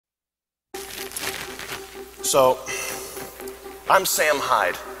So, I'm Sam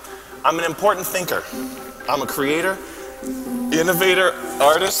Hyde. I'm an important thinker. I'm a creator, innovator,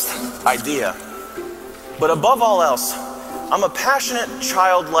 artist, idea. But above all else, I'm a passionate,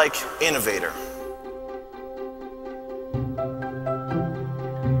 childlike innovator.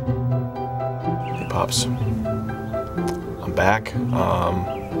 Hey, Pops. I'm back.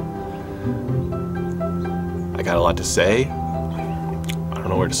 I got a lot to say. I don't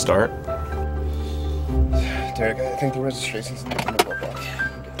know where to start. Derek, I think the registration's in the book.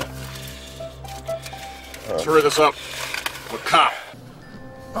 Let's hurry this up. I'm a cop.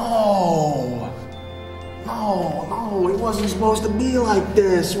 No, it wasn't supposed to be like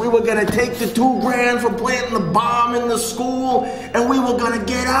this. We were gonna take the $2 grand for planting the bomb in the school, and we were gonna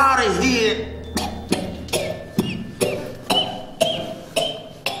get out of here.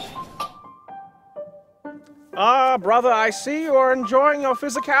 Brother, I see you're enjoying your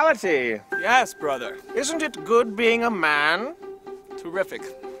physicality. Yes, brother. Isn't it good being a man? Terrific.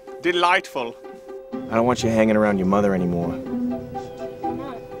 Delightful. I don't want you hanging around your mother anymore.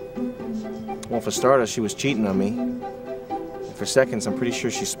 Well, for starters, she was cheating on me. And for seconds, I'm pretty sure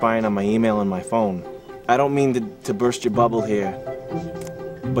she's spying on my email and my phone. I don't mean to burst your bubble here,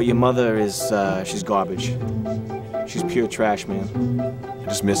 but your mother is, she's garbage. She's pure trash, man. I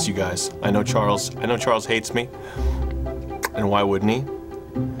just miss you guys. I know Charles hates me. And why wouldn't he?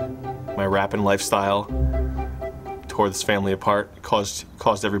 My rapping lifestyle tore this family apart, caused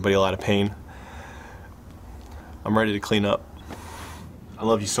everybody a lot of pain. I'm ready to clean up. I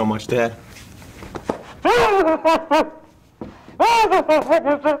love you so much, Dad. What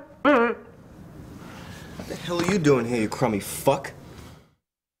the hell are you doing here, you crummy fuck?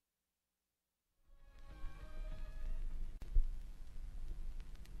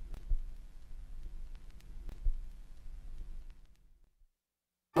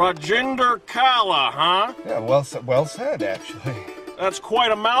 Rajinder Kala, huh? Yeah, well said, actually. That's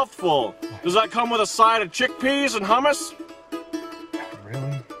quite a mouthful. Does that come with a side of chickpeas and hummus?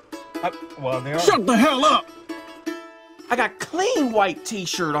 Really? Well, they are. Shut the hell up! I got clean white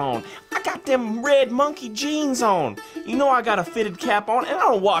t-shirt on. I got them red monkey jeans on. You know I got a fitted cap on, and I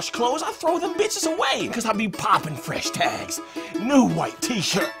don't wash clothes. I throw them bitches away, because I be popping fresh tags. New white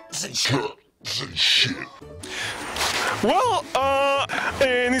t-shirts and shit. Well,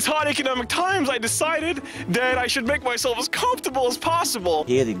 in these hot economic times, I decided that I should make myself as comfortable as possible.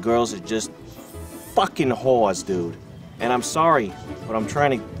 Here, the girls are just fucking whores, dude. And I'm sorry, but I'm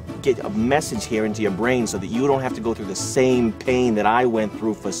trying to get a message here into your brain so that you don't have to go through the same pain that I went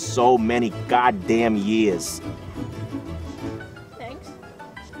through for so many goddamn years. Thanks.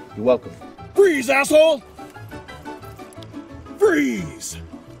 You're welcome. Freeze, asshole! Freeze!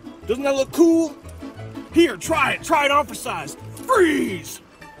 Doesn't that look cool? Here, try it on for size. Freeze!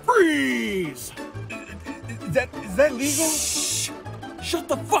 Freeze! Is that legal? Shh! Shut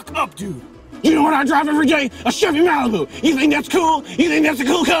the fuck up, dude! You know what I drive every day? A Chevy Malibu! You think that's cool? You think that's a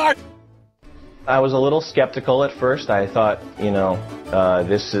cool car? I was a little skeptical at first. I thought,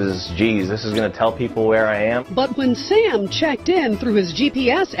 this is gonna tell people where I am. But when Sam checked in through his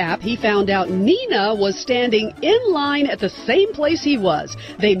GPS app, he found out Nina was standing in line at the same place he was.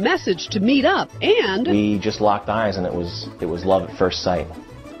 They messaged to meet up, and we just locked eyes, and it was love at first sight.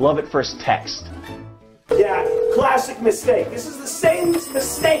 Love at first text. Yeah, classic mistake. This is the same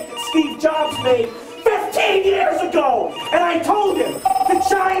mistake that Steve Jobs made 15 years ago. And I told him, the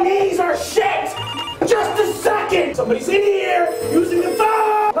Chinese are shit. Just a second. Somebody's in here using the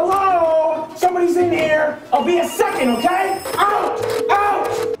phone. Hello? Somebody's in here. I'll be a second, okay? Out!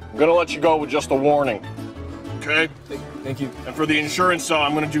 I'm gonna let you go with just a warning. Okay? Thank you. And for the insurance,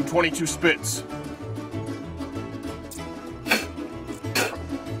 I'm gonna do 22 spits.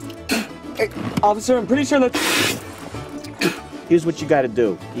 Hey, officer, I'm pretty sure that... Here's what you gotta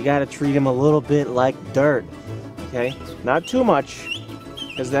do. You gotta treat him a little bit like dirt, okay? Not too much,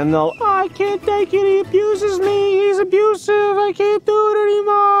 because then they'll, oh, I can't take it, he abuses me, he's abusive, I can't do it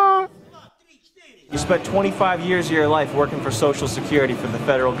anymore. You spent 25 years of your life working for Social Security for the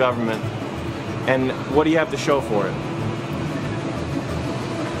federal government, and what do you have to show for it?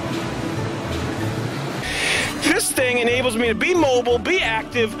 This thing enables me to be mobile, be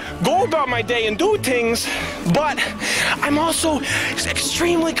active, go about my day and do things, but I'm also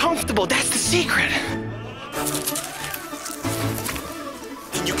extremely comfortable. That's the secret.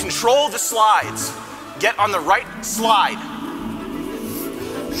 Can you control the slides? Get on the right slide.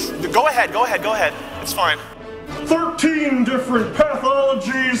 Go ahead. It's fine. 13 different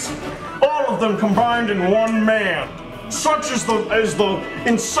pathologies, all of them combined in one man. Such is the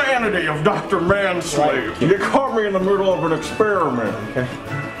insanity of Dr. Manslave. You caught me in the middle of an experiment. Okay.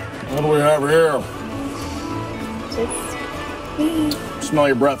 What do we have here? Just Smell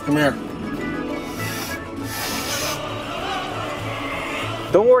your breath. Come here.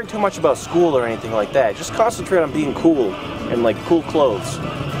 Don't worry too much about school or anything like that. Just concentrate on being cool and like cool clothes.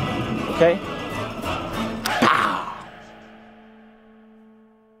 Okay?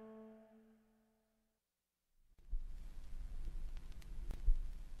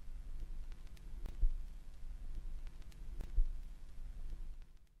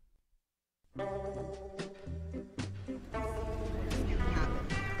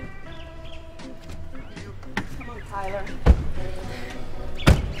 Come on, Tyler.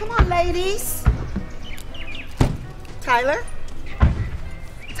 Come on, ladies. Tyler?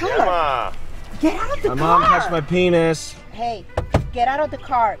 Tyler, Emma! get out of the My car. mom touched my penis. Hey, get out of the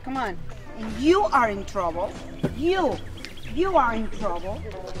car. Come on. And you are in trouble. You are in trouble.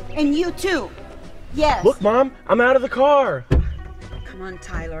 And you too. Yes. Look, Mom, I'm out of the car. Come on,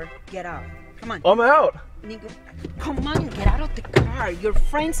 Tyler. Get out. Come on. I'm out. Come on, get out of the car. Your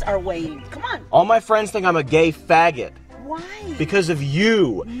friends are waiting. Come on. All my friends think I'm a gay faggot. Why? Because of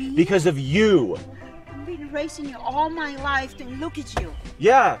you. Me? Because of you. I've been raising you all my life, and look at you.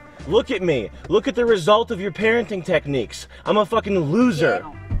 Yeah, look at me. Look at the result of your parenting techniques. I'm a fucking loser.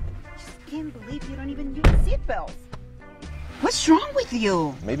 I just can't believe you don't even use seatbelts. What's wrong with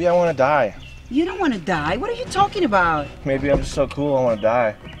you? Maybe I want to die. You don't want to die. What are you talking about? Maybe I'm just so cool I want to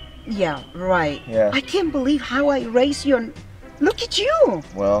die. Yeah, right. Yeah. I can't believe how I raised you. And look at you.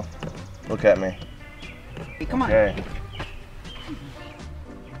 Well, look at me. Hey, come on. Okay.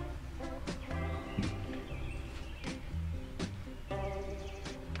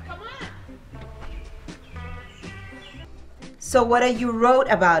 So what are you wrote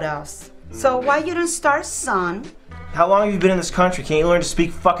about us? So why you don't start, son? How long have you been in this country? Can't you learn to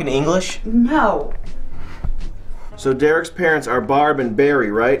speak fucking English? No. So Derek's parents are Barb and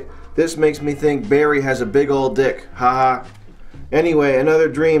Barry, right? This makes me think Barry has a big old dick. Haha. Anyway, another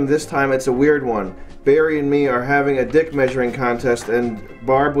dream. This time it's a weird one. Barry and me are having a dick measuring contest and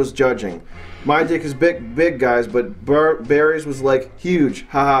Barb was judging. My dick is big guys, but Barry's was like huge.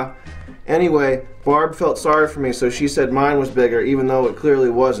 Haha. Anyway, Barb felt sorry for me, so she said mine was bigger, even though it clearly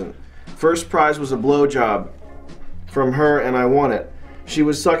wasn't. First prize was a blowjob from her, and I won it. She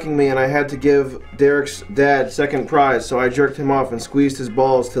was sucking me, and I had to give Derek's dad second prize, so I jerked him off and squeezed his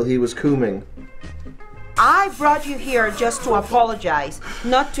balls till he was cooming. I brought you here just to apologize,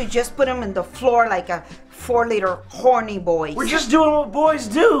 not to just put him on the floor like a 4-liter horny boy. We're just doing what boys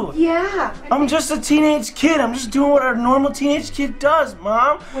do. Yeah. I'm just a teenage kid. I'm just doing what our normal teenage kid does,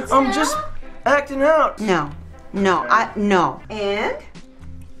 Mom. I'm just acting out. No. No. And?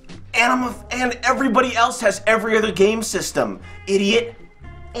 And everybody else has every other game system, idiot.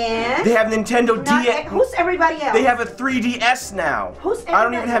 And? They have Nintendo DS. Who's everybody else? They have a 3DS now. Who's I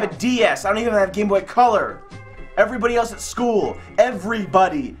don't even everybody have a DS. I don't even have Game Boy Color. Everybody else at school,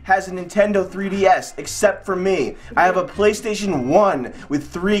 everybody has a Nintendo 3DS except for me. I have a PlayStation 1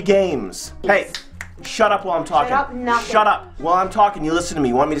 with 3 games. Hey, shut up while I'm talking. Shut up, nothing. Shut up while I'm talking. You listen to me.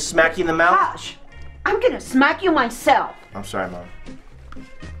 You want me to smack you in the mouth? Hush. I'm gonna smack you myself. I'm sorry, Mom.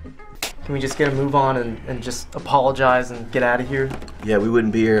 Can we just get a move on and just apologize and get out of here? Yeah, we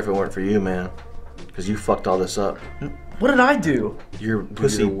wouldn't be here if it weren't for you, man. Because you fucked all this up. What did I do? You're a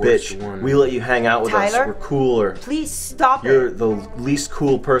pussy bitch. We let you hang out with us. Tyler, We're cooler. Please stop You're it. the least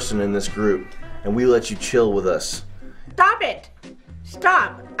cool person in this group. And we let you chill with us. Stop it!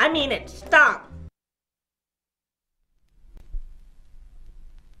 Stop! I mean it. Stop!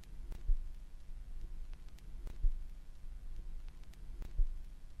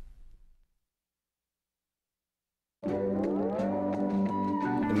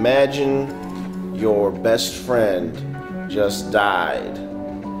 Imagine your best friend just died.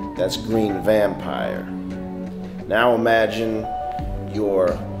 That's Green Vampire. Now imagine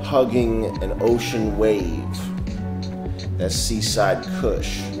you're hugging an ocean wave. That's Seaside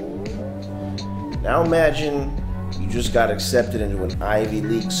Kush. Now imagine you just got accepted into an Ivy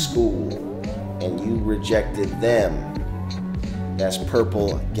League school and you rejected them. That's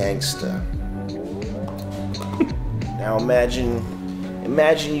Purple Gangsta. Now imagine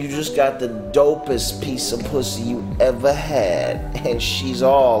you just got the dopest piece of pussy you ever had, and she's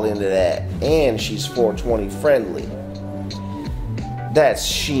all into that, and she's 420 friendly. That's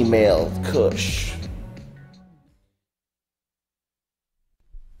She-Male Kush.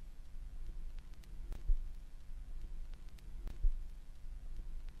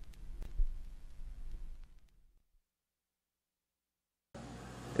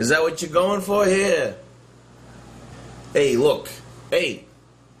 Is that what you're going for here? Hey, look. Hey,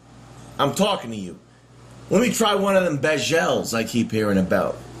 I'm talking to you. Let me try one of them Bejels I keep hearing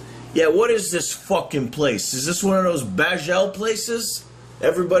about. Yeah, what is this fucking place? Is this one of those Bajel places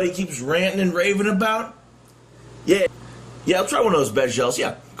everybody keeps ranting and raving about? Yeah. Yeah, I'll try one of those Bajels.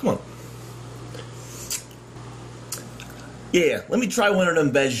 Yeah, come on. Yeah, let me try one of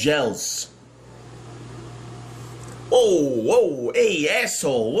them Bajels. Oh, whoa, hey,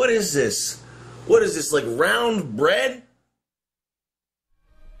 asshole, what is this? What is this, like round bread?